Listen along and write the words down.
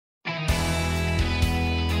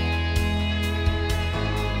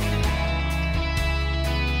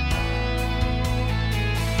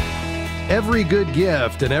Every good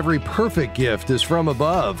gift and every perfect gift is from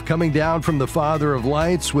above, coming down from the Father of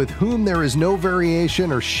lights, with whom there is no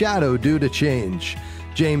variation or shadow due to change.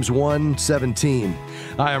 James 1:17.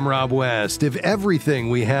 I am Rob West. If everything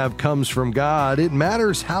we have comes from God, it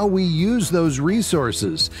matters how we use those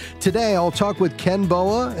resources. Today, I'll talk with Ken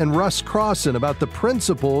Boa and Russ Crossan about the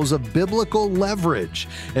principles of biblical leverage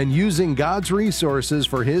and using God's resources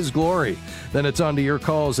for His glory. Then it's on to your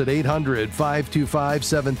calls at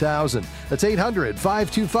 800-525-7000. That's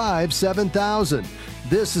 800-525-7000.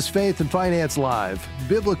 This is Faith and Finance Live,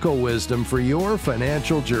 biblical wisdom for your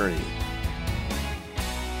financial journey.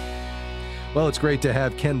 Well, it's great to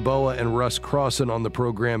have Ken Boa and Russ Crossan on the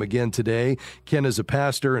program again today. Ken is a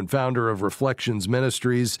pastor and founder of Reflections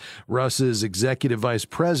Ministries. Russ is Executive Vice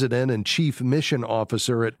President and Chief Mission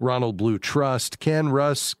Officer at Ronald Blue Trust. Ken,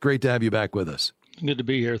 Russ, great to have you back with us. Good to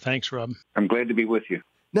be here. Thanks, Rob. I'm glad to be with you.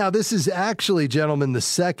 Now, this is actually, gentlemen, the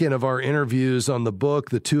second of our interviews on the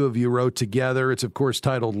book the two of you wrote together. It's, of course,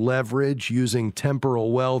 titled Leverage, Using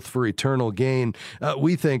Temporal Wealth for Eternal Gain.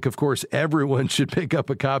 We think, of course, everyone should pick up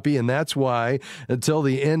a copy, and that's why, until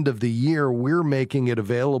the end of the year, we're making it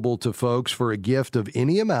available to folks for a gift of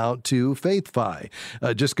any amount to FaithFi.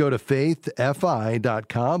 Just go to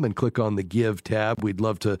faithfi.com and click on the Give tab. We'd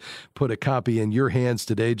love to put a copy in your hands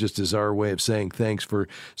today, just as our way of saying thanks for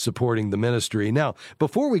supporting the ministry. Now,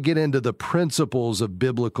 before we get into the principles of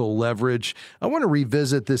biblical leverage, I want to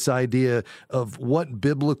revisit this idea of what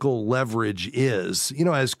biblical leverage is. You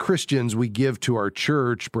know, as Christians, we give to our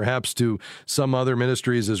church, perhaps to some other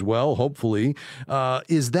ministries as well, hopefully.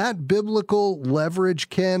 Is that biblical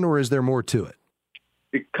leverage, Ken, or is there more to it?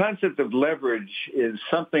 The concept of leverage is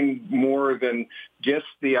something more than just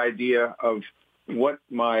the idea of what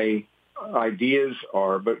my ideas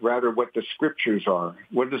are, but rather what the scriptures are.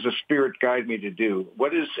 What does the Spirit guide me to do?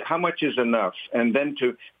 How much is enough? And then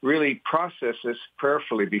to really process this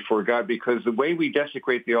prayerfully before God, because the way we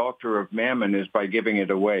desecrate the altar of mammon is by giving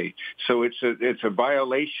it away. So it's a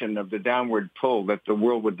violation of the downward pull that the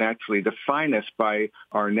world would naturally define us by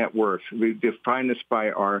our net worth. We define us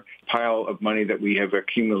by our pile of money that we have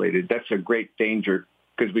accumulated. That's a great danger,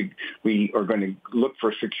 because we are going to look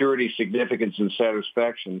for security, significance, and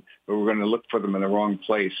satisfaction, but we're going to look for them in the wrong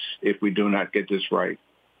place if we do not get this right.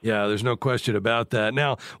 Yeah, there's no question about that.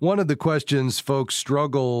 Now, one of the questions folks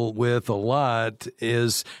struggle with a lot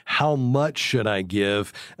is, how much should I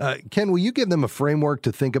give? Ken, will you give them a framework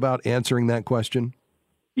to think about answering that question?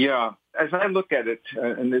 Yeah. As I look at it,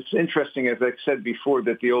 and it's interesting, as I've said before,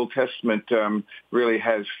 that the Old Testament really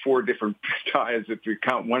has four different tithes. If you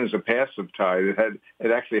count one as a passive tithe,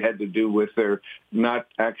 it actually had to do with their not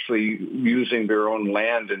actually using their own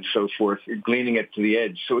land and so forth, gleaning it to the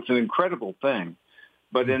edge. So it's an incredible thing.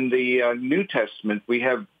 But in the New Testament, we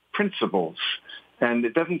have principles, and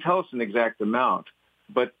it doesn't tell us an exact amount,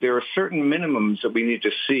 but there are certain minimums that we need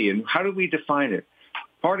to see. And how do we define it?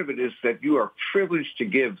 Part of it is that you are privileged to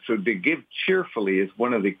give, so to give cheerfully is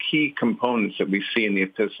one of the key components that we see in the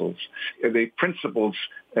epistles. The principles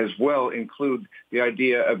as well include the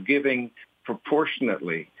idea of giving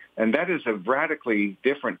proportionately, and that is a radically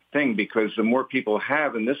different thing, because the more people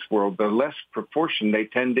have in this world, the less proportion they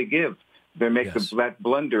tend to give. They make that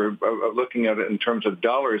blunder of looking at it in terms of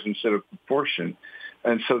dollars instead of proportion.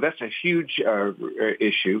 And so that's a huge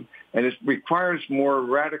issue, and it requires more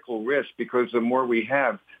radical risk, because the more we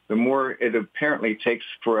have, the more it apparently takes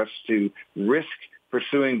for us to risk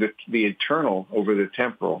pursuing the eternal over the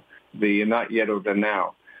temporal, the not yet or the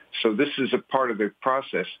now. So this is a part of the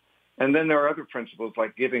process. And then there are other principles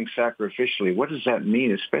like giving sacrificially. What does that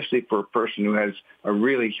mean, especially for a person who has a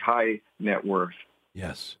really high net worth?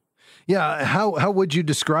 Yes. Yeah, how would you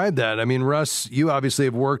describe that? I mean, Russ, you obviously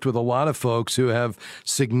have worked with a lot of folks who have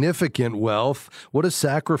significant wealth. What does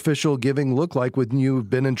sacrificial giving look like when you've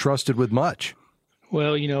been entrusted with much?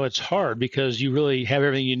 Well, it's hard because you really have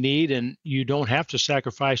everything you need, and you don't have to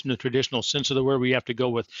sacrifice in the traditional sense of the word where you have to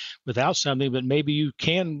go without something, but maybe you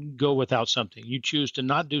can go without something. You choose to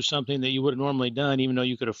not do something that you would have normally done, even though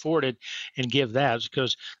you could afford it, and give that,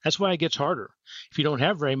 because that's why it gets harder. If you don't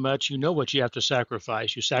have very much, you know what you have to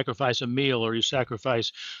sacrifice. You sacrifice a meal or you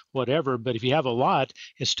sacrifice whatever, but if you have a lot,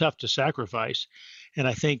 it's tough to sacrifice. And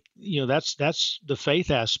I think, that's the faith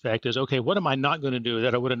aspect is, okay, what am I not going to do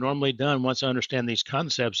that I would have normally done once I understand these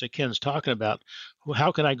concepts that Ken's talking about?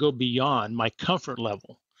 How can I go beyond my comfort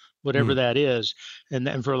level whatever that is.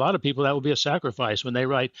 And for a lot of people, that will be a sacrifice when they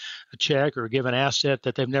write a check or give an asset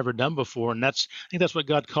that they've never done before. And I think that's what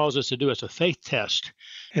God calls us to do. It's a faith test.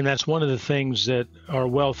 And that's one of the things that our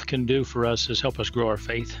wealth can do for us, is help us grow our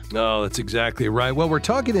faith. Oh, that's exactly right. Well, we're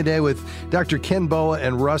talking today with Dr. Ken Boa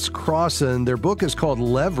and Russ Crossan. Their book is called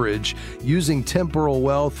Leverage, Using Temporal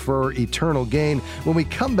Wealth for Eternal Gain. When we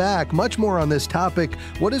come back, much more on this topic.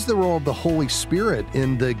 What is the role of the Holy Spirit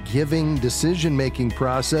in the giving decision-making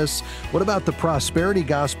process? What about the prosperity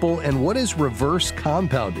gospel? And what is reverse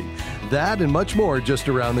compounding? That and much more just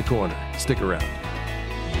around the corner. Stick around.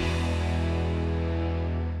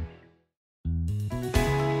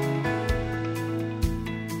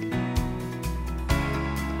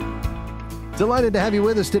 Delighted to have you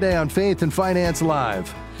with us today on Faith and Finance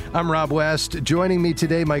Live. I'm Rob West. Joining me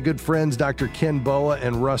today, my good friends, Dr. Ken Boa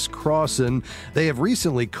and Russ Crossan. They have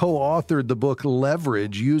recently co-authored the book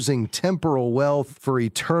Leverage, Using Temporal Wealth for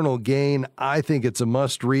Eternal Gain. I think it's a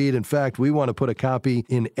must-read. In fact, we want to put a copy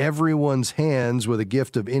in everyone's hands with a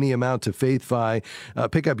gift of any amount to FaithFi.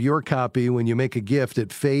 Pick up your copy when you make a gift at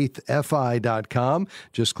faithfi.com.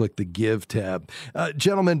 Just click the Give tab.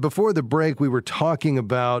 Gentlemen, before the break, we were talking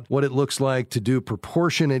about what it looks like to do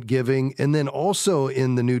proportionate giving, and then also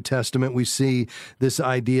in the New Testament, we see this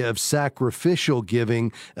idea of sacrificial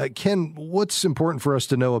giving. Ken, what's important for us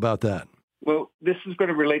to know about that? Well, this is going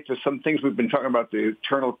to relate to some things we've been talking about, the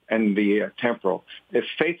eternal and the temporal. If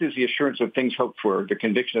faith is the assurance of things hoped for, the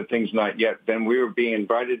conviction of things not yet, then we are being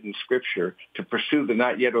invited in Scripture to pursue the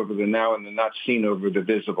not yet over the now and the not seen over the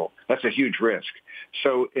visible. That's a huge risk.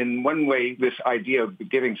 So in one way, this idea of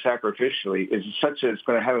giving sacrificially is such that it's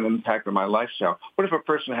going to have an impact on my lifestyle. What if a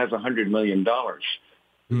person has $100 million?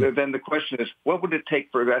 Then the question is, what would it take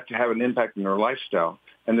for that to have an impact on their lifestyle?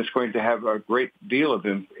 And it's going to have a great deal of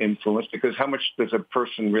influence, because how much does a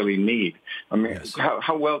person really need? I mean, yes.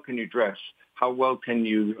 How well can you dress? How well can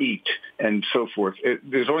you eat? And so forth.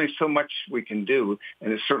 There's only so much we can do,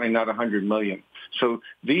 and it's certainly not 100 million. So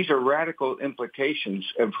these are radical implications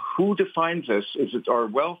of who defines us. Is it our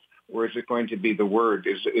wealth? Or is it going to be the Word?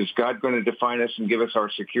 Is God going to define us and give us our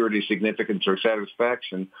security, significance, or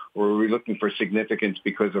satisfaction? Or are we looking for significance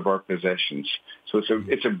because of our possessions? So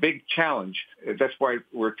it's a big challenge. That's why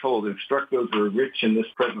we're told, instruct those who are rich in this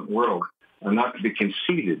present world not to be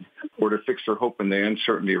conceited or to fix their hope in the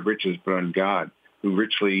uncertainty of riches, but on God, who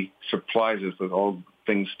richly supplies us with all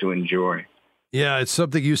things to enjoy. Yeah, it's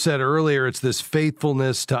something you said earlier. It's this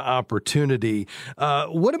faithfulness to opportunity.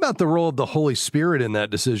 What about the role of the Holy Spirit in that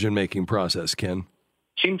decision-making process, Ken?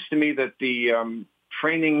 Seems to me that the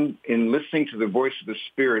training in listening to the voice of the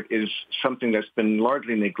Spirit is something that's been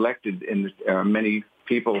largely neglected in many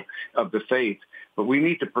people of the faith. But we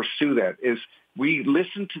need to pursue that. Is we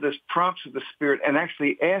listen to the prompts of the Spirit and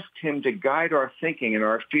actually ask Him to guide our thinking and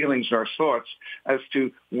our feelings and our thoughts as to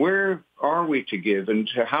where are we to give and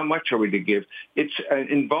to how much are we to give. It's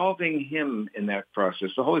involving Him in that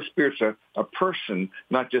process. The Holy Spirit's a person,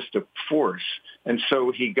 not just a force. And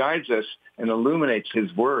so He guides us and illuminates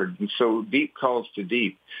His Word. And so deep calls to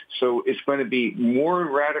deep. So it's going to be more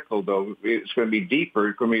radical, though. It's going to be deeper.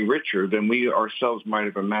 It's going to be richer than we ourselves might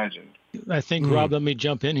have imagined. I think, Rob, let me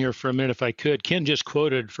jump in here for a minute if I could. Ken just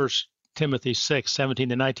quoted 1 Timothy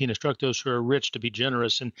 6:17-19, instruct those who are rich to be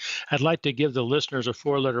generous. And I'd like to give the listeners a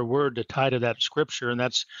 4-letter word to tie to that scripture, and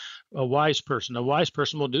that's a wise person. A wise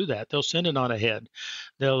person will do that. They'll send it on ahead.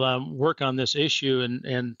 They'll work on this issue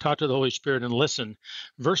and talk to the Holy Spirit and listen,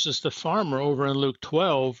 versus the farmer over in Luke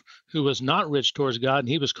 12 who was not rich towards God, and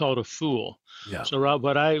he was called a fool. Yeah. So, Rob,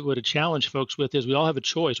 what I would challenge folks with is we all have a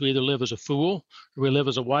choice. We either live as a fool or we live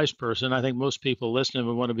as a wise person. I think most people listening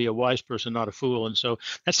would want to be a wise person, not a fool. And so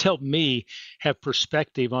that's helped me have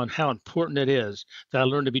perspective on how important it is that I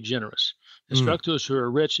learn to be generous. Instruct those who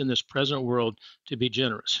are rich in this present world to be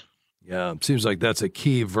generous. Yeah, it seems like that's a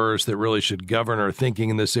key verse that really should govern our thinking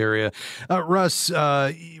in this area. Russ,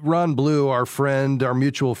 Ron Blue, our friend, our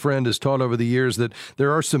mutual friend, has taught over the years that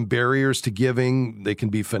there are some barriers to giving. They can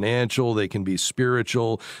be financial, they can be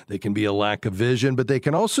spiritual, they can be a lack of vision, but they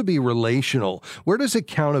can also be relational. Where does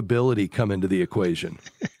accountability come into the equation?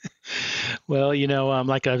 Well,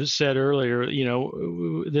 like I said earlier,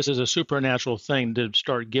 this is a supernatural thing to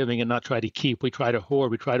start giving and not try to keep. We try to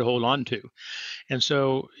hoard, we try to hold on to. And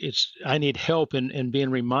so I need help in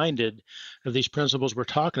being reminded of these principles we're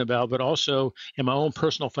talking about, but also in my own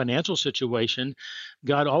personal financial situation,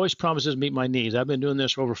 God always promises to meet my needs. I've been doing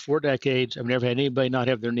this for over 4 decades. I've never had anybody not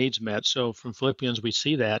have their needs met. So from Philippians, we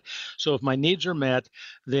see that. So if my needs are met,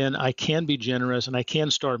 then I can be generous and I can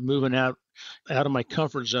start moving out of my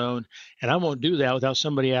comfort zone. And I won't do that without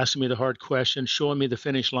somebody asking me the hard question, showing me the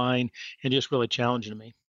finish line, and just really challenging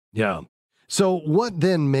me. Yeah. So what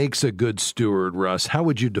then makes a good steward, Russ? How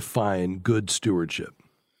would you define good stewardship?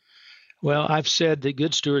 Well, I've said that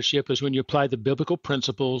good stewardship is when you apply the biblical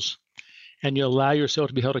principles and you allow yourself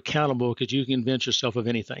to be held accountable because you can convince yourself of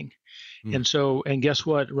anything. And guess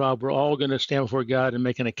what, Rob? We're all going to stand before God and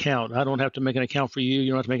make an account. I don't have to make an account for you.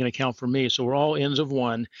 You don't have to make an account for me. So we're all ends of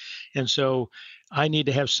one. And so I need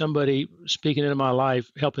to have somebody speaking into my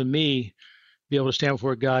life, helping me be able to stand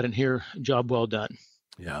before God and hear, job well done.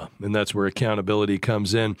 Yeah, and that's where accountability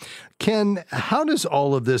comes in. Ken, how does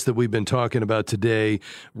all of this that we've been talking about today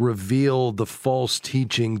reveal the false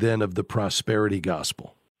teaching then of the prosperity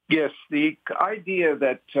gospel? Yes, the idea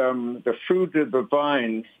that the fruit of the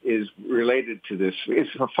vine is related to this is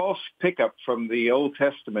a false pickup from the Old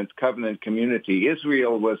Testament covenant community.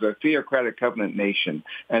 Israel was a theocratic covenant nation,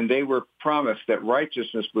 and they were promised that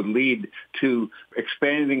righteousness would lead to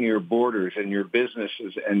expanding your borders and your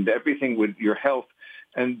businesses and everything with your health.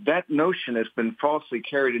 And that notion has been falsely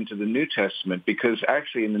carried into the New Testament because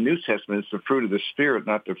actually in the New Testament it's the fruit of the Spirit,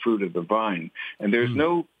 not the fruit of the vine. And there's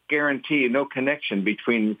no guarantee, no connection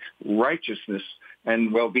between righteousness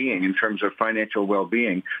and well-being in terms of financial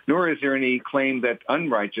well-being, nor is there any claim that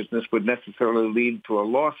unrighteousness would necessarily lead to a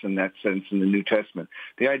loss in that sense in the New Testament.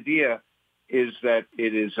 The idea is that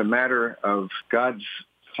it is a matter of God's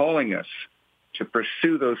calling us to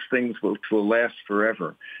pursue those things which will last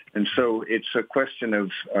forever. And so it's a question of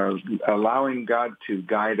allowing God to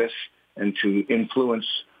guide us and to influence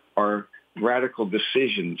our radical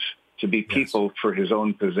decisions to be people for his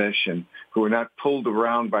own possession, who are not pulled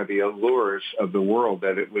around by the allures of the world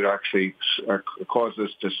that it would actually cause us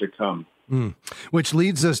to succumb. Which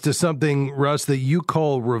leads us to something, Russ, that you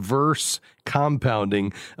call reverse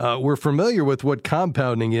compounding. We're familiar with what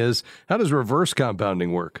compounding is. How does reverse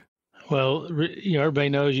compounding work? Well, everybody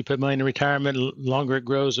knows you put money in retirement, the longer it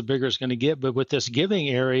grows, the bigger it's going to get. But with this giving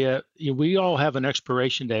area, we all have an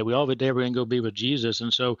expiration day. We all have a day we're going to go be with Jesus.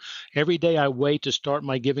 And so every day I wait to start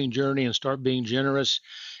my giving journey and start being generous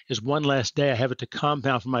is one last day. I have it to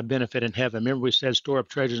compound for my benefit in heaven. Remember we said store up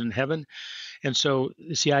treasures in heaven? And so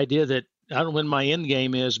it's the idea that I don't know when my end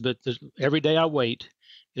game is, but every day I wait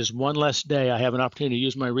is one less day I have an opportunity to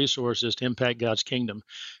use my resources to impact God's kingdom.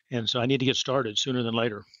 And so I need to get started sooner than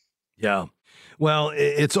later. Yeah. Well,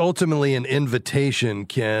 it's ultimately an invitation,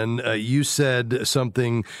 Ken. You said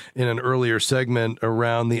something in an earlier segment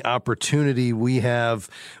around the opportunity we have.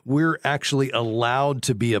 We're actually allowed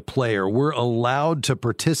to be a player. We're allowed to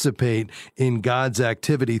participate in God's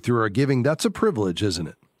activity through our giving. That's a privilege, isn't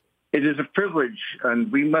it? It is a privilege, and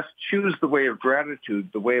we must choose the way of gratitude,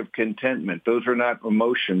 the way of contentment. Those are not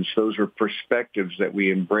emotions. Those are perspectives that we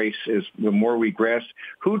embrace as the more we grasp.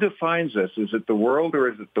 Who defines us? Is it the world or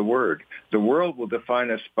is it the Word? The world will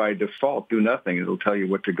define us by default. Do nothing. It'll tell you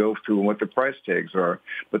what to go through and what the price tags are.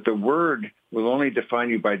 But the Word will only define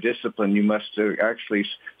you by discipline. You must actually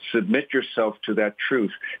submit yourself to that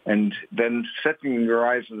truth. And then setting your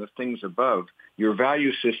eyes on the things above, your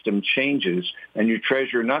value system changes, and you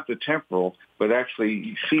treasure not the temporal, but actually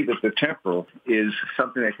you see that the temporal is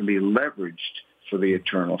something that can be leveraged for the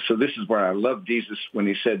eternal. So this is why I love Jesus when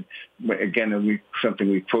he said, again, something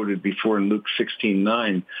we quoted before in Luke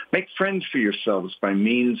 16:9, make friends for yourselves by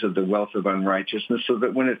means of the wealth of unrighteousness, so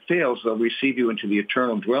that when it fails, they'll receive you into the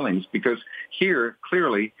eternal dwellings. Because here,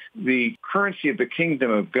 clearly, the currency of the kingdom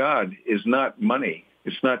of God is not money.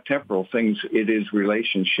 It's not temporal things. It is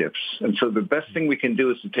relationships. And so the best thing we can do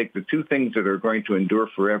is to take the two things that are going to endure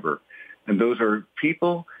forever, and those are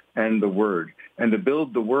people and the Word, and to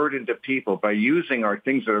build the Word into people by using our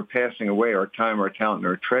things that are passing away, our time, our talent, and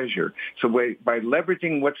our treasure. So by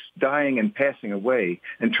leveraging what's dying and passing away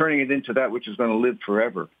and turning it into that which is going to live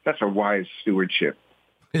forever, that's a wise stewardship.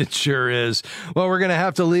 It sure is. Well, we're going to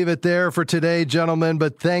have to leave it there for today, gentlemen,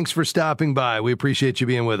 but thanks for stopping by. We appreciate you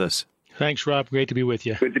being with us. Thanks, Rob. Great to be with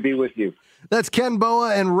you. Good to be with you. That's Ken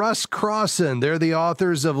Boa and Russ Crossan. They're the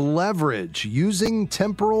authors of Leverage, Using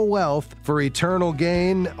Temporal Wealth for Eternal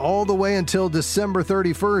Gain, all the way until December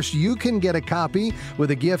 31st. You can get a copy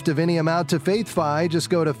with a gift of any amount to FaithFi. Just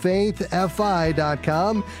go to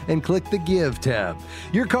faithfi.com and click the Give tab.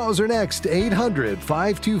 Your calls are next,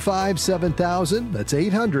 800-525-7000. That's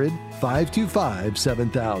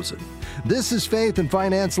 800-525-7000. This is Faith and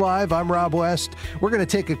Finance Live. I'm Rob West. We're going to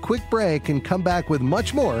take a quick break and come back with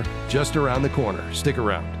much more just around the corner. Stick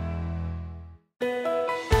around.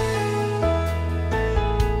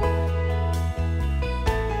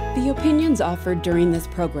 The opinions offered during this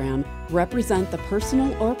program represent the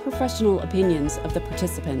personal or professional opinions of the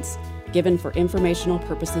participants, given for informational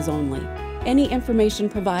purposes only. Any information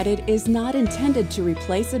provided is not intended to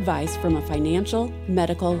replace advice from a financial,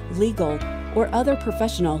 medical, legal, or other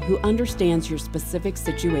professional who understands your specific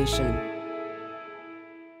situation.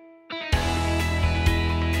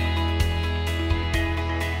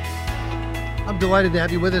 I'm delighted to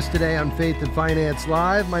have you with us today on Faith and Finance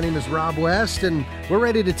Live. My name is Rob West, and we're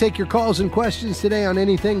ready to take your calls and questions today on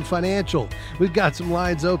anything financial. We've got some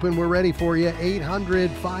lines open. We're ready for you.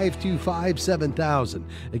 800-525-7000.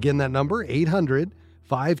 Again, that number,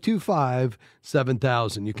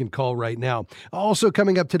 800-525-7000. You can call right now. Also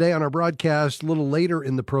coming up today on our broadcast, a little later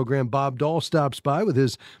in the program, Bob Dahl stops by with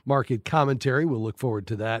his market commentary. We'll look forward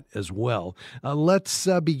to that as well. Let's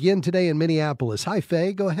begin today in Minneapolis. Hi,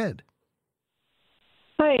 Faye. Go ahead.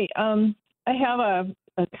 Hi, I have a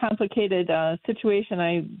complicated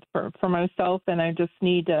situation for myself, and I just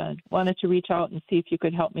wanted to reach out and see if you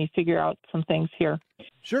could help me figure out some things here.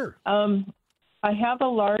 Sure. I have a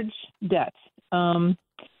large debt, and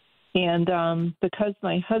because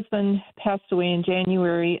my husband passed away in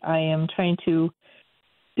January, I am trying to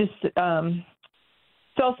just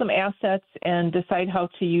sell some assets and decide how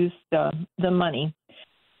to use the money.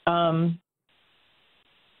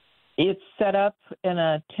 It's set up in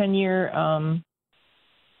a 10-year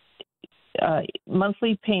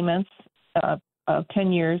monthly payments of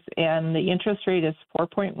 10 years, and the interest rate is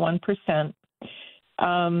 4.1%.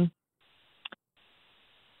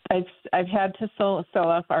 I've had to sell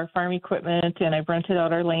off our farm equipment, and I've rented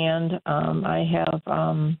out our land. I have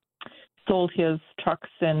sold his trucks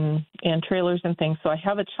and trailers and things, so I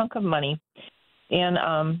have a chunk of money.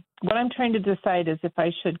 And what I'm trying to decide is if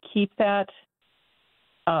I should keep that,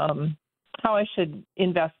 how I should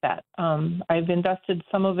invest that. I've invested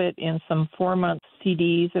some of it in some 4-month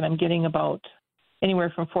CDs, and I'm getting about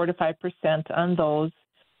anywhere from 4 to 5% on those.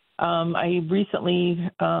 I recently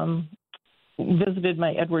visited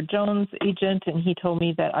my Edward Jones agent, and he told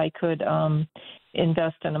me that I could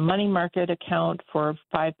invest in a money market account for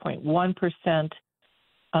 5.1%.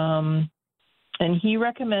 And he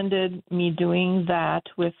recommended me doing that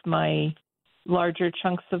with my larger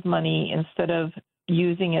chunks of money instead of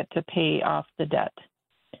using it to pay off the debt.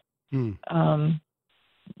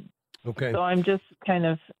 Okay. So I'm just kind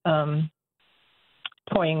of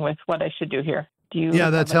toying with what I should do here.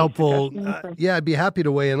 That's helpful. I'd be happy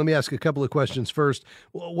to weigh in. Let me ask a couple of questions first.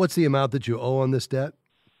 What's the amount that you owe on this debt?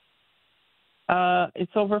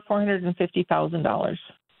 It's over $450,000.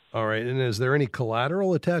 All right. And is there any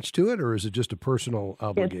collateral attached to it, or is it just a personal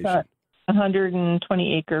obligation? It's a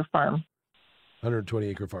 120-acre farm.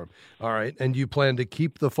 120-acre farm. All right. And you plan to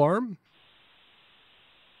keep the farm?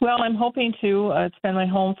 Well, I'm hoping to. It's been my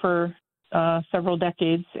home for several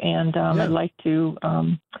decades, and I'd like to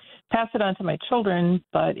pass it on to my children.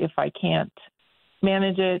 But if I can't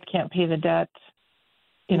manage it, can't pay the debt,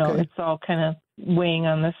 it's all kind of weighing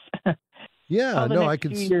on this. Yeah, I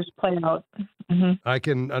can. Few years play out. Mm-hmm. I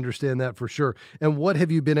can understand that for sure. And what have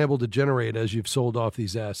you been able to generate as you've sold off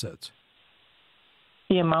these assets?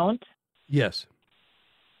 The amount? Yes.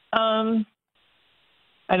 I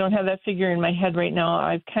don't have that figure in my head right now.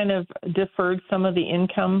 I've kind of deferred some of the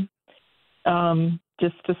income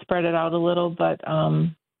just to spread it out a little, but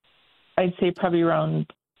I'd say probably around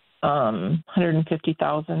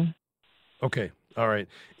 $150,000. Okay. All right.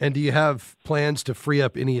 And do you have plans to free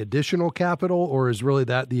up any additional capital, or is really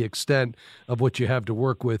that the extent of what you have to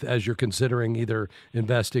work with as you're considering either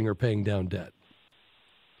investing or paying down debt?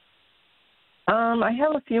 I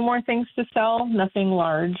have a few more things to sell, nothing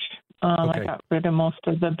large. Okay. I got rid of most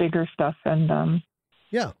of the bigger stuff, and and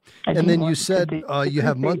then you said you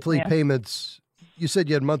have monthly payments. You said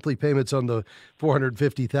you had monthly payments on the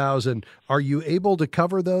 $450,000. Are you able to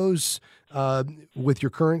cover those with your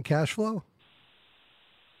current cash flow?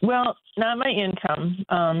 Well, not my income.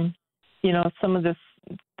 Some of this.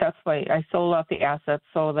 That's why I sold out the assets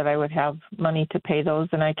so that I would have money to pay those,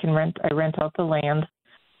 and I rent out the land.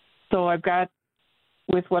 So I've got,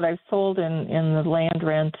 with what I've sold in the land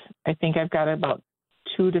rent, I think I've got about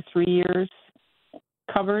 2 to 3 years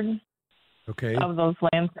covered. Okay. Of those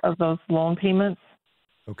loan payments.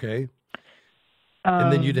 Okay.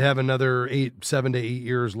 And then you'd have another 7 to 8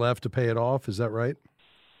 years left to pay it off. Is that right?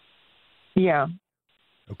 Yeah.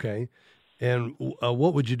 Okay. And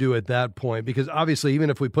what would you do at that point? Because obviously, even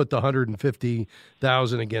if we put the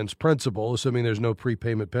 $150,000 against principal, assuming there's no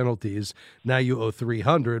prepayment penalties, now you owe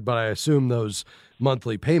 $300,000. But I assume those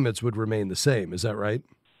monthly payments would remain the same. Is that right?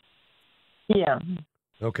 Yeah.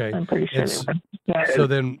 Okay. I'm pretty sure. So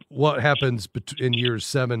then, what happens in years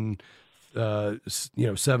 7,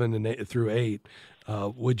 7 and 8 through 8?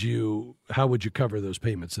 How would you cover those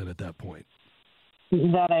payments then at that point?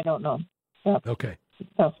 That I don't know. Yep. Okay.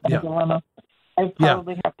 That's my dilemma. I'd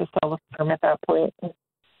probably have to sell the farm at that point.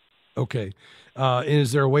 Okay. And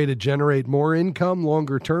is there a way to generate more income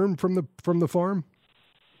longer term from the farm?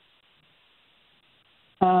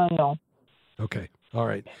 No. Okay. All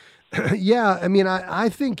right. Yeah, I mean, I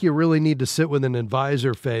think you really need to sit with an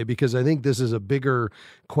advisor, Faye, because I think this is a bigger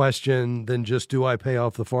question than just do I pay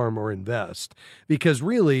off the farm or invest? Because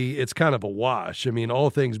really, it's kind of a wash. I mean, all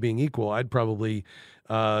things being equal, I'd probably,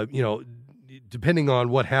 depending on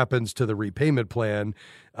what happens to the repayment plan,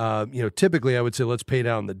 typically I would say let's pay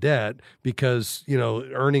down the debt because,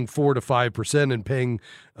 earning 4 to 5% and paying,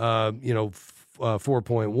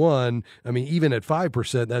 4.1. I mean, even at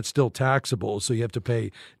 5%, that's still taxable. So you have to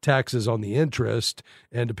pay taxes on the interest.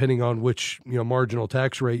 And depending on which, marginal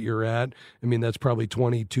tax rate you're at, I mean, that's probably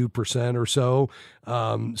 22% or so.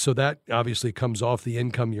 So that obviously comes off the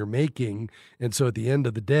income you're making. And so at the end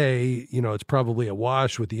of the day, it's probably a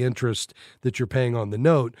wash with the interest that you're paying on the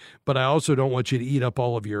note. But I also don't want you to eat up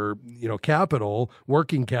all of your, capital,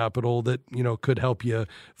 working capital that, could help you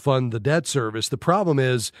fund the debt service. The problem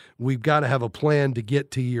is we've got to have a plan to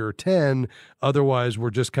get to year 10. Otherwise, we're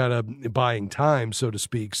just kind of buying time, so to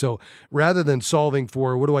speak. So rather than solving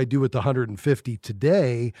for what do I do with the 150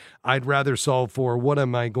 today, I'd rather solve for what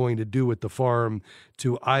am I going to do with the farm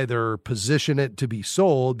to either position it to be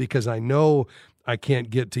sold because I know I can't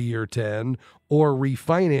get to year 10, or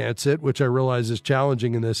refinance it, which I realize is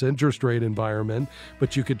challenging in this interest rate environment,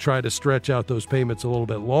 but you could try to stretch out those payments a little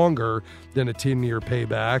bit longer than a 10-year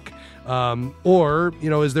payback. Or,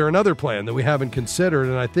 is there another plan that we haven't considered?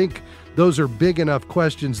 And I think those are big enough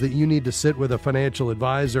questions that you need to sit with a financial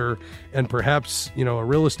advisor and perhaps, a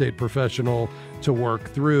real estate professional to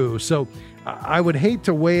work through. So I would hate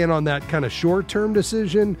to weigh in on that kind of short-term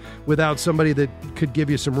decision without somebody that could give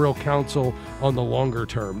you some real counsel on the longer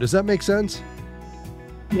term. Does that make sense?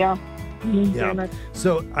 Yeah. Yeah.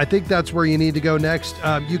 So I think that's where you need to go next.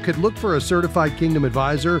 You could look for a certified Kingdom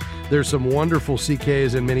advisor. There's some wonderful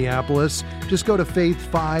CKAs in Minneapolis. Just go to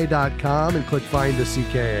faithfi.com and click Find a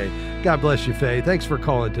CKA. God bless you, Faye. Thanks for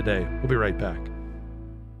calling today. We'll be right back.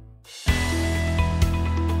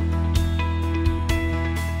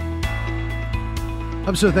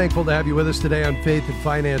 I'm so thankful to have you with us today on Faith and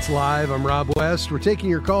Finance Live. I'm Rob West. We're taking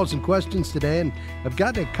your calls and questions today, and I've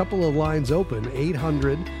gotten a couple of lines open,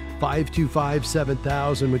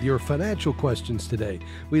 800-525-7000 with your financial questions today.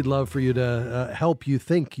 We'd love for you to help you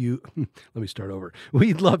think let me start over.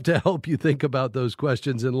 We'd love to help you think about those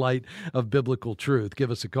questions in light of biblical truth. Give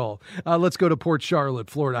us a call. Let's go to Port Charlotte,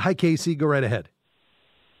 Florida. Hi, Casey. Go right ahead.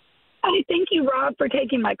 Hi, thank you, Rob, for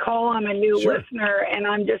taking my call. I'm a new listener, and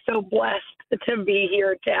I'm just so blessed to be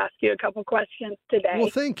here to ask you a couple questions today. Well,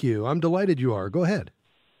 thank you. I'm delighted you are. Go ahead.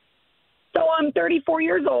 So I'm 34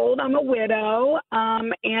 years old. I'm a widow,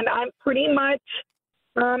 and I'm pretty much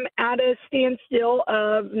at a standstill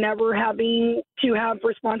of never having to have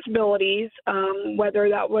responsibilities, whether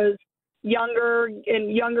that was younger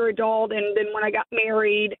adult, and then when I got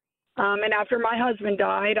married, and after my husband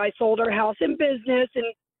died, I sold our house and business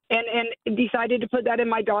and decided to put that in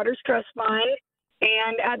my daughter's trust fund.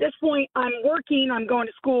 And at this point, I'm working, I'm going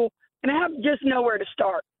to school, and I have just nowhere to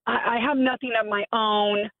start. I have nothing of my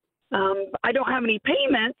own. I don't have any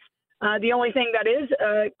payments. The only thing that is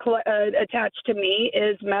attached to me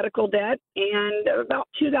is medical debt and about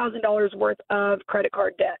 $2,000 worth of credit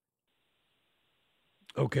card debt.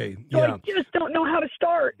 Okay. So I just don't know how to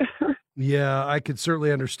start. Yeah, I could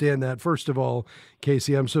certainly understand that. First of all,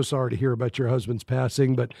 Casey, I'm so sorry to hear about your husband's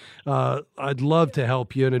passing, but I'd love to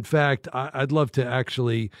help you. And in fact, I'd love to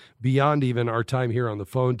actually, beyond even our time here on the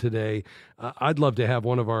phone today, I'd love to have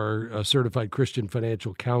one of our certified Christian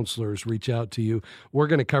financial counselors reach out to you. We're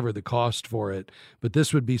going to cover the cost for it, but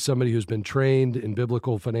this would be somebody who's been trained in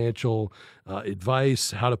biblical financial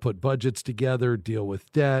advice, how to put budgets together, deal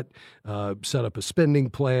with debt, set up a spending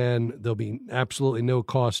plan. There'll be absolutely no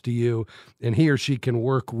cost to you. And he or she can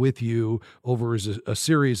work with you over a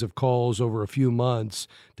series of calls over a few months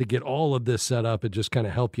to get all of this set up and just kind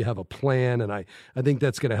of help you have a plan. And I think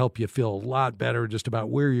that's going to help you feel a lot better just about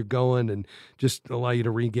where you're going and just allow you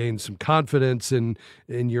to regain some confidence in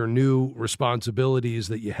your new responsibilities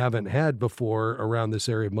that you haven't had before around this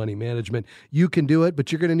area of money management. You can do it,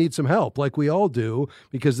 but you're going to need some help like we all do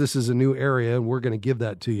because this is a new area and we're going to give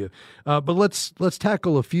that to you. But let's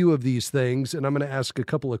tackle a few of these things, and I'm going to ask a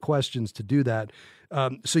couple of questions to do that.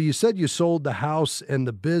 So you said you sold the house and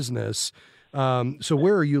the business. So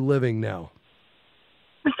where are you living now?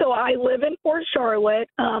 So I live in Port Charlotte,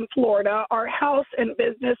 Florida. Our house and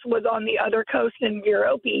business was on the other coast in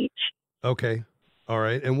Vero Beach. Okay. All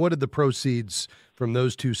right. And what did the proceeds from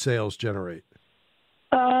those two sales generate?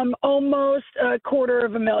 Almost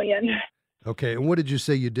 $250,000. Okay. And what did you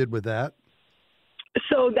say you did with that?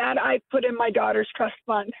 So that I put in my daughter's trust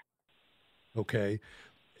fund. Okay.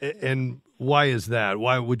 And why is that?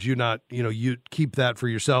 Why would you not, you keep that for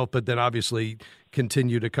yourself, but then obviously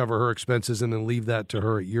continue to cover her expenses and then leave that to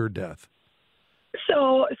her at your death?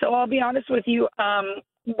 So I'll be honest with you.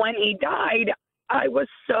 When he died, I was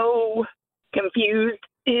so confused.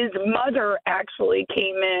 His mother actually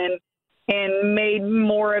came in and made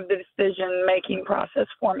more of the decision-making process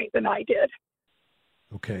for me than I did.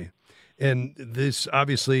 Okay. And this,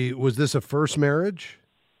 obviously, was this a first marriage?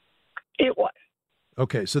 It was.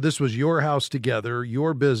 Okay, so this was your house together,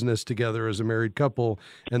 your business together as a married couple,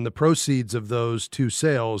 and the proceeds of those two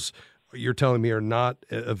sales, you're telling me, are not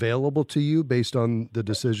available to you based on the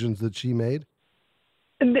decisions that she made?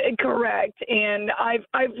 Correct. And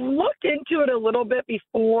I've looked into it a little bit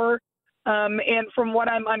before, and from what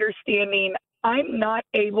I'm understanding, I'm not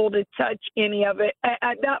able to touch any of it.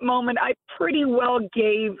 At that moment, I pretty well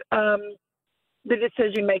gave the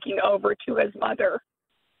decision-making over to his mother.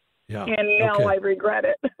 Yeah. And now okay. I regret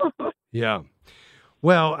it. Yeah.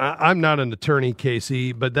 Well, I'm not an attorney,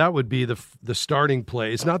 Casey, but that would be the starting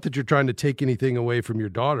place. Not that you're trying to take anything away from your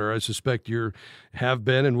daughter. I suspect you have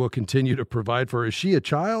been and will continue to provide for her. Is she a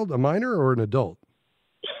child, a minor, or an adult?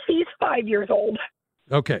 She's 5 years old.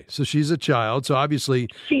 Okay, so she's a child. So obviously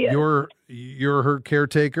you're her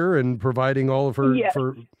caretaker and providing all of her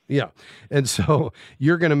for. Yeah. And so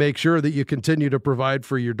you're going to make sure that you continue to provide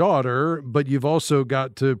for your daughter, but you've also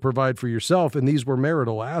got to provide for yourself. And these were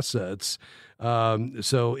marital assets.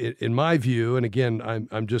 So in my view, and again,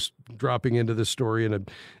 I'm just dropping into this story in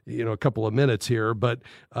a couple of minutes here, but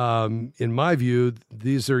in my view,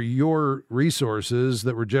 these are your resources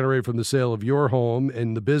that were generated from the sale of your home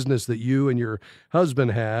and the business that you and your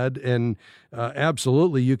husband had. And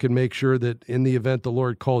absolutely, you can make sure that in the event the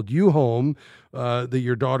Lord called you home, that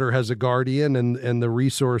your daughter has a guardian and the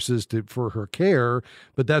resources for her care,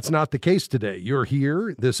 but that's not the case today. You're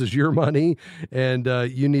here, this is your money, and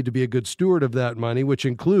you need to be a good steward of that money, which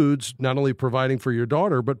includes not only providing for your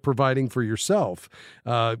daughter, but providing for yourself,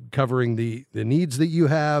 covering the needs that you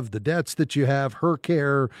have, the debts that you have, her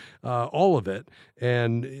care, all of it.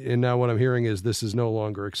 And now what I'm hearing is this is no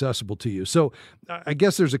longer accessible to you. So I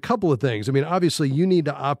guess there's a couple of things. I mean, obviously you need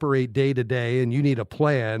to operate day to day and you need a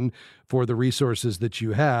plan for the resources that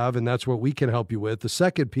you have, and that's what we can help you with. The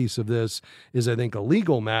second piece of this is, I think, a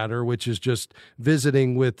legal matter, which is just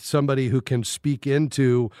visiting with somebody who can speak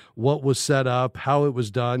into what was set up, how it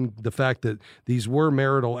was done, the fact that these were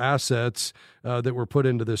marital assets that were put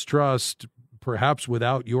into this trust, perhaps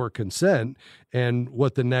without your consent, and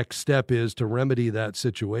what the next step is to remedy that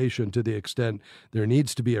situation to the extent there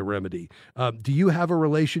needs to be a remedy. Do you have a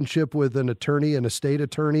relationship with an attorney, an estate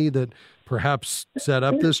attorney that perhaps set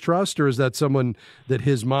up this trust, or is that someone that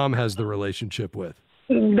his mom has the relationship with?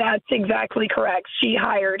 That's exactly correct. She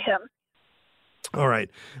hired him. All right.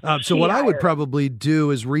 So what I would probably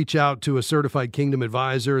do is reach out to a certified Kingdom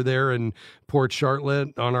advisor there in Port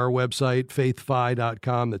Charlotte on our website,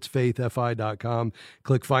 faithfi.com. That's faithfi.com.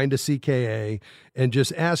 Click Find a CKA and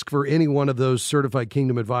just ask for any one of those certified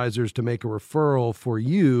Kingdom advisors to make a referral for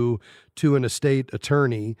you to an estate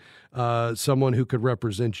attorney, someone who could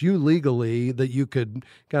represent you legally, that you could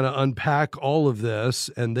kind of unpack all of this,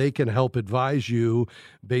 and they can help advise you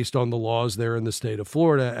based on the laws there in the state of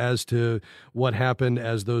Florida as to what happened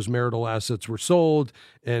as those marital assets were sold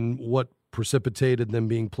and what precipitated them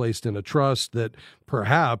being placed in a trust that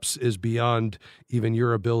perhaps is beyond even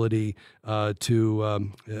your ability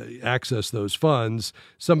to access those funds.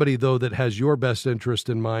 Somebody, though, that has your best interest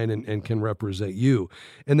in mind and can represent you.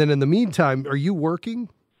 And then in the meantime, are you working?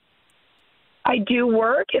 I do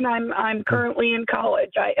work, and I'm currently in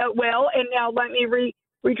college. And now let me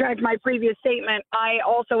retract my previous statement. I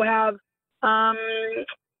also have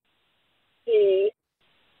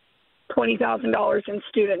 $20,000 in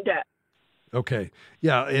student debt. Okay.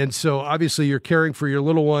 Yeah. And so obviously you're caring for your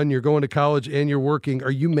little one, you're going to college, and you're working.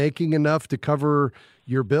 Are you making enough to cover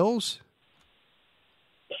your bills?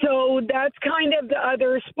 So that's kind of the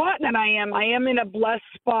other spot that I am. I am in a blessed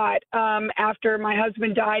spot. After my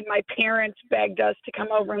husband died, my parents begged us to come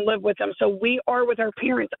over and live with them. So we are with our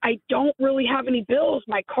parents. I don't really have any bills.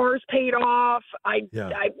 My car's paid off. I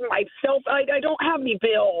don't have any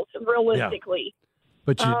bills realistically. Yeah.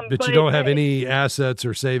 But you don't have any assets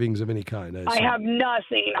or savings of any kind. I have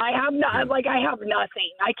nothing. I have nothing.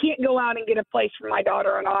 I can't go out and get a place for my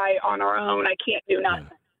daughter and I on our own. I can't do nothing.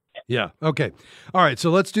 Yeah. Okay. All right. So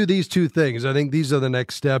let's do these two things. I think these are the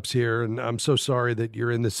next steps here. And I'm so sorry that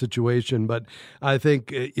you're in this situation, but I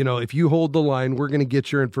think, if you hold the line, we're going to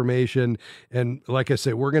get your information. And like I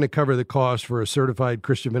say, we're going to cover the cost for a certified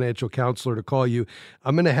Christian financial counselor to call you.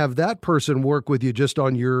 I'm going to have that person work with you just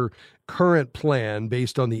on your current plan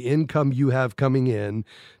based on the income you have coming in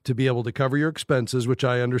to be able to cover your expenses, which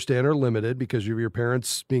I understand are limited because of your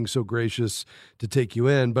parents being so gracious to take you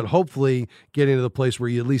in, but hopefully getting to the place where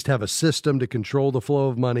you at least have a system to control the flow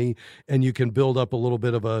of money and you can build up a little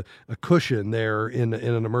bit of a cushion there in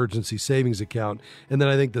an emergency savings account. And then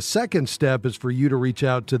I think the second step is for you to reach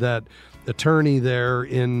out to that attorney there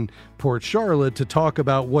in Port Charlotte to talk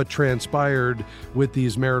about what transpired with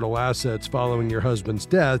these marital assets following your husband's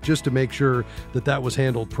death, just to make sure that that was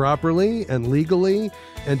handled properly and legally,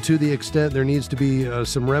 and to the extent there needs to be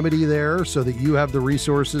some remedy there so that you have the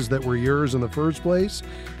resources that were yours in the first place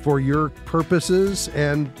for your purposes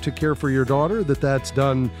and to care for your daughter, that's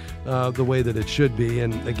done the way that it should be.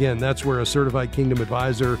 And again, that's where a certified Kingdom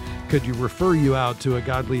advisor could refer you out to a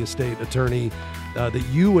godly estate attorney that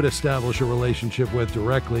you would establish a relationship with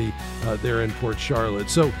directly there in Port Charlotte.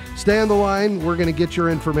 So stay on the line. We're going to get your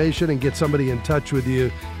information and get somebody in touch with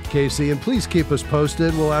you, Casey. And please keep us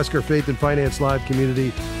posted. We'll ask our Faith and Finance Live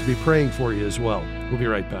community to be praying for you as well. We'll be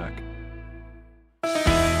right back.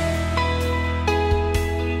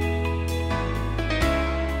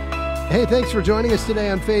 Hey, thanks for joining us today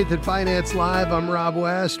on Faith and Finance Live. I'm Rob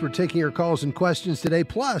West. We're taking your calls and questions today.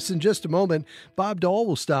 Plus, in just a moment, Bob Dole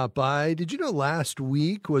will stop by. Did you know last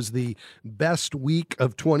week was the best week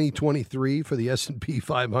of 2023 for the S&P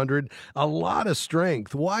 500? A lot of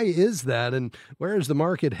strength. Why is that? And where is the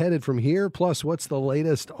market headed from here? Plus, what's the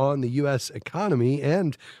latest on the U.S. economy?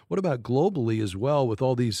 And what about globally as well, with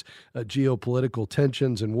all these geopolitical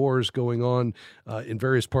tensions and wars going on in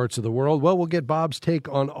various parts of the world? Well, we'll get Bob's take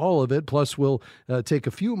on all of it. Plus, we'll take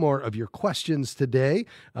a few more of your questions today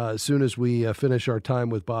as soon as we finish our time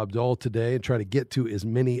with Bob Dole today and try to get to as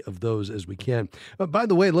many of those as we can. By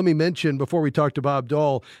the way, let me mention before we talk to Bob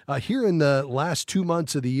Dole, here in the last 2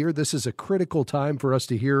 months of the year, this is a critical time for us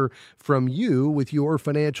to hear from you with your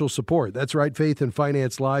financial support. That's right. Faith and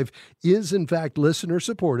Finance Live is, in fact, listener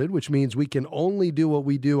supported, which means we can only do what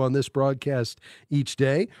we do on this broadcast each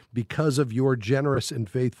day because of your generous and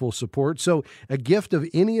faithful support. So a gift of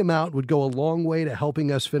any amount would go a long way to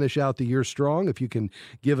helping us finish out the year strong. If you can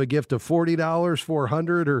give a gift of $40,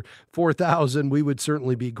 $400, or $4,000, we would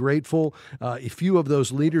certainly be grateful. A few of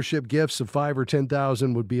those leadership gifts of $5,000 or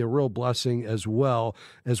 $10,000 would be a real blessing as well,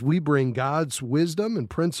 as we bring God's wisdom and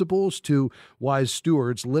principles to wise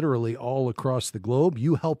stewards literally all across the globe.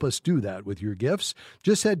 You help us do that with your gifts.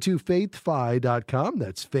 Just head to faithfi.com.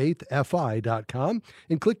 That's faithfi.com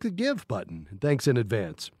and click the give button. Thanks in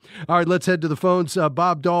advance. All right, let's head to the phones.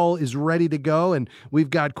 Bob Dole is ready to go, and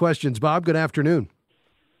we've got questions. Bob, good afternoon.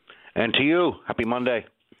 And to you, happy Monday.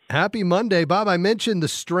 Happy Monday. Bob, I mentioned the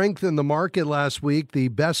strength in the market last week, the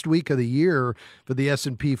best week of the year for the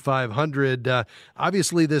S&P 500.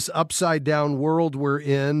 Obviously, this upside-down world we're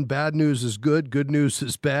in, bad news is good, good news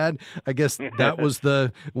is bad. I guess that was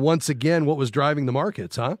once again, what was driving the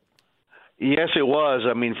markets, huh? Yes, it was.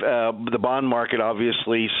 I mean, the bond market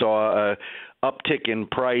obviously saw uptick in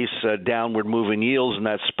price, downward moving yields, and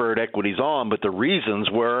that spurred equities on. But the reasons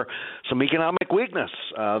were some economic weakness.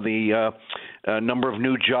 The number of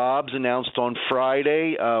new jobs announced on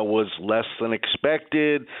Friday was less than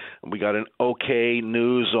expected. We got an okay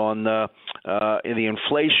news on in the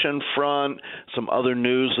inflation front, some other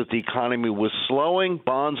news that the economy was slowing.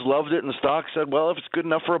 Bonds loved it, and stocks said, well, if it's good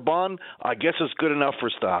enough for a bond, I guess it's good enough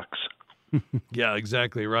for stocks. Yeah,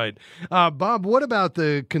 exactly right. Bob, what about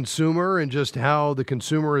the consumer and just how the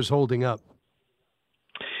consumer is holding up?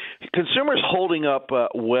 Consumers holding up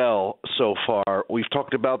well so far. We've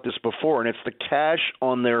talked about this before, and it's the cash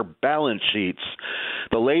on their balance sheets.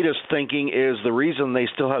 The latest thinking is the reason they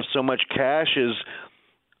still have so much cash is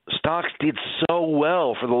stocks did so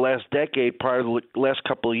well for the last decade, prior to the last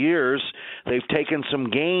couple of years. They've taken some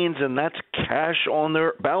gains, and that's cash on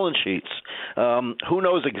their balance sheets. Who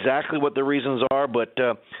knows exactly what the reasons are, but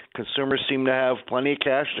consumers seem to have plenty of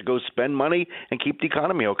cash to go spend money and keep the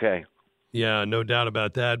economy okay. Yeah, no doubt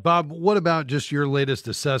about that. Bob, what about just your latest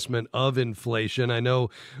assessment of inflation? I know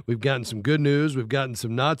we've gotten some good news. We've gotten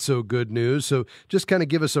some not so good news. So just kind of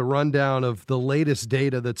give us a rundown of the latest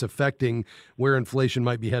data that's affecting where inflation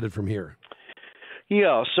might be headed from here.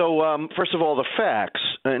 Yeah, so first of all, the facts.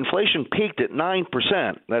 Inflation peaked at 9%.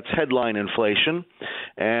 That's headline inflation.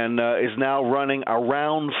 and is now running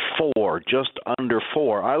around 4, just under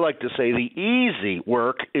 4. I like to say the easy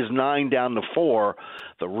work is 9 down to 4.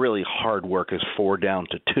 The really hard work is 4 down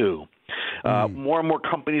to 2. More and more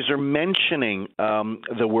companies are mentioning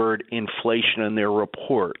the word inflation in their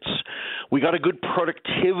reports. We got a good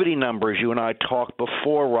productivity number, as you and I talked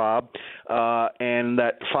before, Rob, and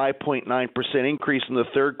that 5.9% increase in the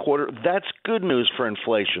third quarter, that's good news for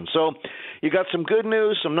inflation. So you got some good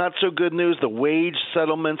news, some not so good news. The wage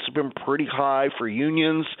settlements have been pretty high for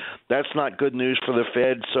unions. That's not good news for the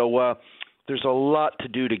Fed. So there's a lot to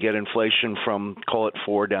do to get inflation from, call it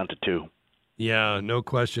 4 down to 2. Yeah, no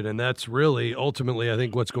question. And that's really ultimately, I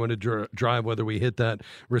think, what's going to drive whether we hit that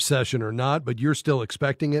recession or not. But you're still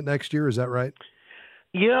expecting it next year. Is that right?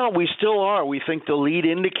 Yeah, we still are. We think the lead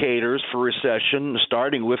indicators for recession,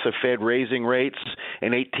 starting with the Fed raising rates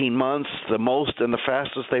in 18 months, the most and the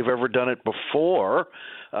fastest they've ever done it before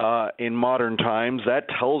in modern times, that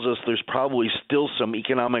tells us there's probably still some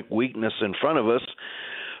economic weakness in front of us.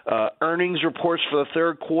 Earnings reports for the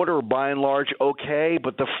third quarter are by and large okay,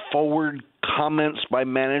 but the forward comments by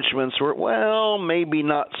managements were, well, maybe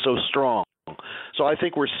not so strong. So I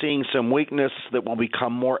think we're seeing some weakness that will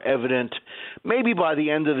become more evident maybe by the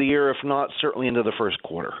end of the year, if not certainly into the first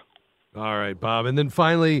quarter. All right, Bob. And then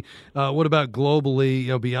finally, what about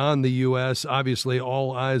globally, beyond the U.S.? Obviously,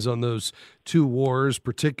 all eyes on those two wars,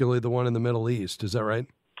 particularly the one in the Middle East. Is that right?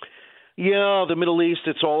 Yeah, the Middle East,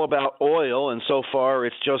 it's all about oil, and so far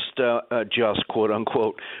it's just quote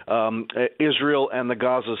unquote, Israel and the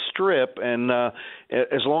Gaza Strip, and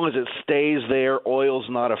as long as it stays there, oil's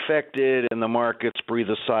not affected, and the markets breathe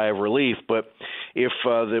a sigh of relief. But if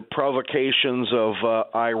the provocations of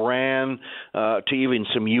Iran to even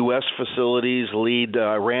some U.S. facilities lead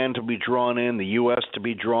Iran to be drawn in, the U.S. to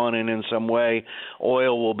be drawn in some way,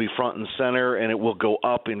 oil will be front and center, and it will go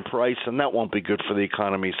up in price, and that won't be good for the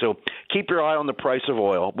economy. So keep your eye on the price of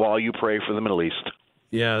oil while you pray for the Middle East.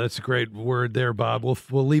 Yeah, that's a great word there, Bob.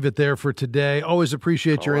 We'll leave it there for today. Always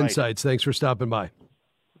appreciate your insights. Thanks for stopping by.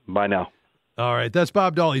 Bye now. All right, that's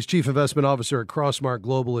Bob Dahl. He's Chief Investment Officer at Crossmark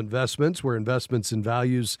Global Investments, where investments and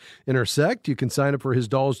values intersect. You can sign up for his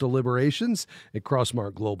Dahl's Deliberations at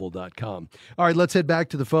crossmarkglobal.com. All right, let's head back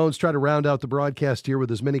to the phones, try to round out the broadcast here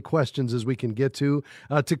with as many questions as we can get to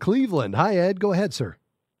Cleveland. Hi, Ed. Go ahead, sir.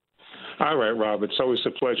 All right, Rob. It's always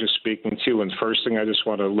a pleasure speaking to you. And first thing, I just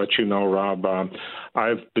want to let you know, Rob,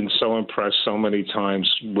 I've been so impressed so many times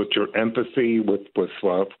with your empathy with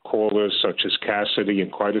callers such as Cassidy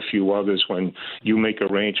and quite a few others when you make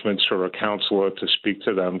arrangements for a counselor to speak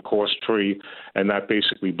to them cost-free, and that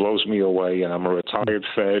basically blows me away. And I'm a retired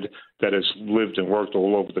Fed that has lived and worked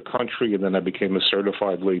all over the country, and then I became a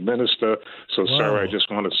certified lead minister. So, Sir, I just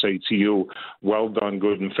want to say to you, well done,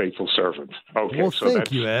 good and faithful servant. Okay, well, so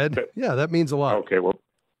thank you, Ed. Yeah, that means a lot. Okay, well.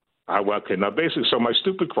 Okay, now basically, so my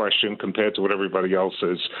stupid question compared to what everybody else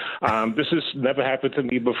is, this has never happened to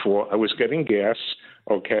me before. I was getting gas,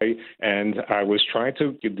 okay, and I was trying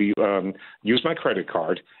to use my credit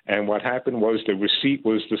card, and what happened was the receipt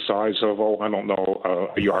was the size of,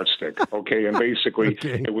 a yardstick, okay, and basically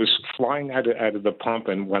It was flying out of the pump,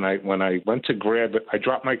 and when I went to grab it, I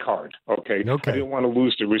dropped my card, okay? I didn't want to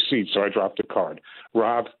lose the receipt, so I dropped the card.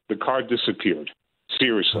 Rob, the card disappeared.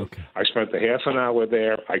 Seriously. Okay. I spent a half an hour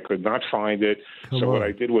there. I could not find it. What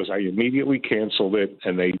I did was I immediately canceled it,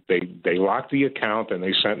 and they locked the account, and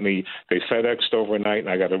they FedExed overnight, and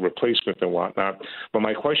I got a replacement and whatnot. But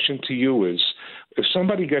my question to you is, if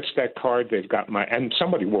somebody gets that card, and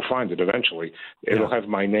somebody will find it eventually. It'll have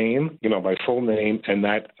my name, my full name, and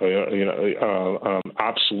that,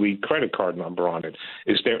 obsolete credit card number on it.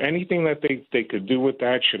 Is there anything that they could do with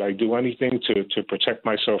that? Should I do anything to protect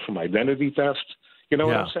myself from identity theft? You know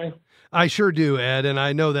what I'm saying? I sure do, Ed, and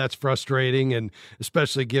I know that's frustrating, and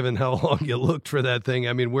especially given how long you looked for that thing.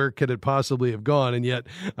 I mean, where could it possibly have gone? And yet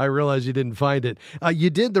I realize you didn't find it. You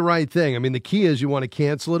did the right thing. I mean, the key is you want to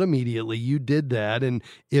cancel it immediately. You did that, and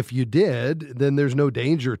if you did, then there's no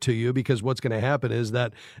danger to you, because what's going to happen is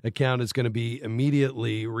that account is going to be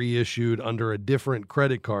immediately reissued under a different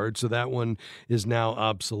credit card, so that one is now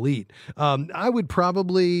obsolete. I would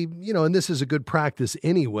probably, and this is a good practice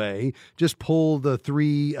anyway, just pull the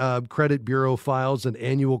 3 credit bureau files at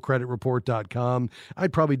annualcreditreport.com.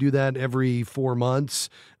 I'd probably do that every 4 months,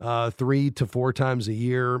 3 to 4 times a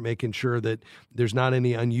year, making sure that there's not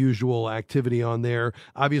any unusual activity on there.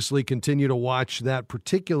 Obviously, continue to watch that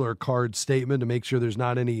particular card statement to make sure there's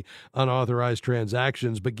not any unauthorized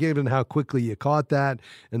transactions. But given how quickly you caught that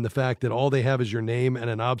and the fact that all they have is your name and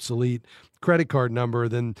an obsolete credit card number,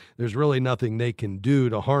 then there's really nothing they can do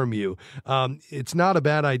to harm you. It's not a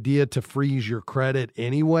bad idea to freeze your credit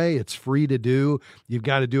anyway. It's free to do. You've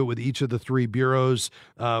got to do it with each of the three bureaus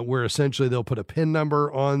where essentially they'll put a PIN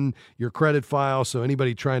number on your credit file. So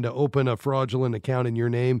anybody trying to open a fraudulent account in your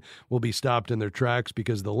name will be stopped in their tracks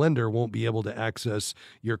because the lender won't be able to access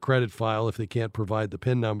your credit file if they can't provide the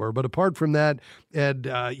PIN number. But apart from that,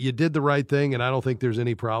 Ed, you did the right thing, and I don't think there's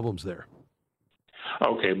any problems there.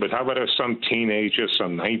 Okay, but how about if some teenager,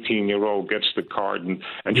 some 19-year-old gets the card and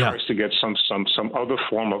tries to get some other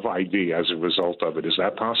form of ID as a result of it? Is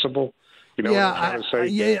that possible? You know what I'm trying to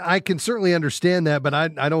say? I can certainly understand that, but I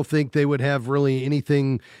don't think they would have really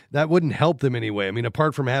anything that wouldn't help them anyway. I mean,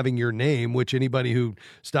 apart from having your name, which anybody who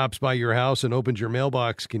stops by your house and opens your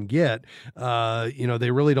mailbox can get,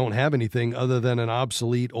 they really don't have anything other than an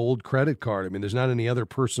obsolete old credit card. I mean, there's not any other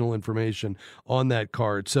personal information on that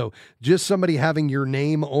card. So just somebody having your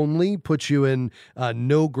name only puts you in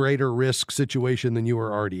no greater risk situation than you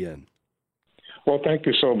were already in. Well, thank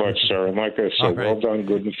you so much, sir. And like I said, well done,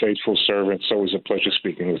 good and faithful servant. It's always a pleasure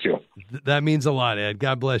speaking with you. That means a lot, Ed.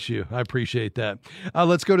 God bless you. I appreciate that.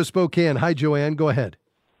 Let's go to Spokane. Hi, Joanne. Go ahead.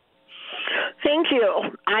 Thank you.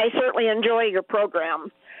 I certainly enjoy your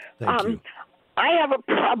program. Thank you. I have a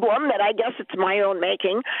problem that I guess it's my own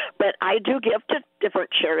making, but I do give to different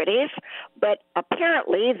charities, but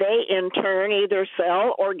apparently they in turn either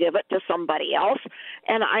sell or give it to somebody else,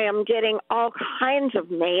 and I am getting all kinds of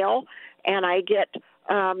mail, and I get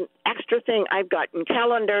extra thing. I've gotten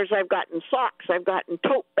calendars, I've gotten socks, I've gotten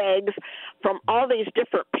tote bags from all these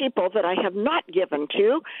different people that I have not given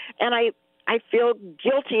to, and I feel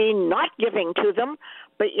guilty not giving to them,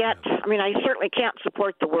 but yet, I mean, I certainly can't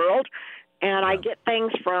support the world. And I get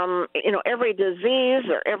things from, every disease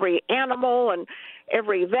or every animal and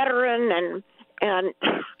every veteran and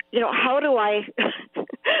how do I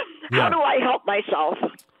help myself?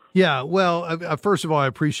 Yeah, well, first of all, I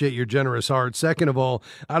appreciate your generous heart. Second of all,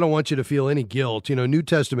 I don't want you to feel any guilt. New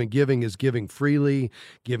Testament giving is giving freely,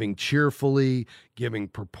 giving cheerfully, giving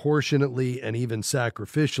proportionately, and even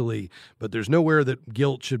sacrificially, but there's nowhere that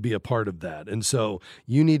guilt should be a part of that. And so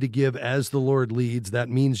you need to give as the Lord leads. That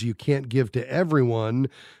means you can't give to everyone.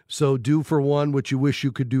 So do for one what you wish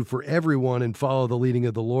you could do for everyone and follow the leading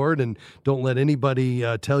of the Lord, and don't let anybody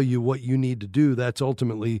tell you what you need to do. That's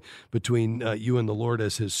ultimately between you and the Lord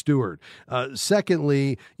as his steward.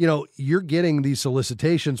 Secondly, you're getting these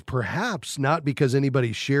solicitations perhaps not because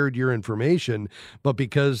anybody shared your information, but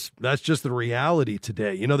because that's just the reality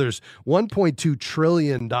today. There's $1.2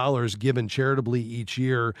 trillion given charitably each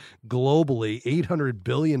year globally. 800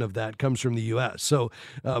 billion of that comes from the U.S. So,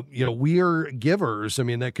 we are givers. I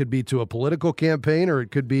mean, that could be to a political campaign, or it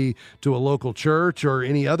could be to a local church or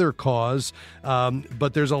any other cause.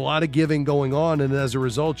 But there's a lot of giving going on. And as a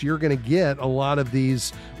result, you're going to get a lot of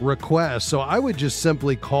these requests. So I would just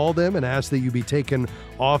simply call them and ask that you be taken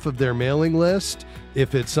off of their mailing list.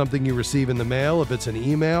 If it's something you receive in the mail, if it's an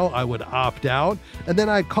email, I would opt out. And then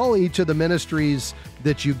I'd call each of the ministries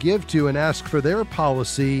that you give to and ask for their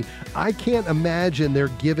policy. I can't imagine they're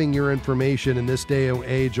giving your information in this day and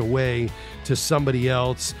age away to somebody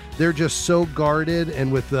else. They're just so guarded,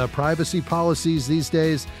 and with privacy policies these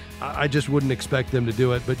days, I just wouldn't expect them to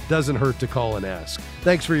do it, but it doesn't hurt to call and ask.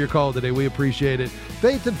 Thanks for your call today. We appreciate it.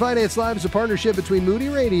 Faith and Finance Live is a partnership between Moody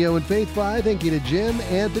Radio and Faith 5. Thank you to Jim,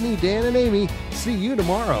 Anthony, Dan, and Amy. See you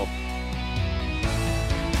tomorrow.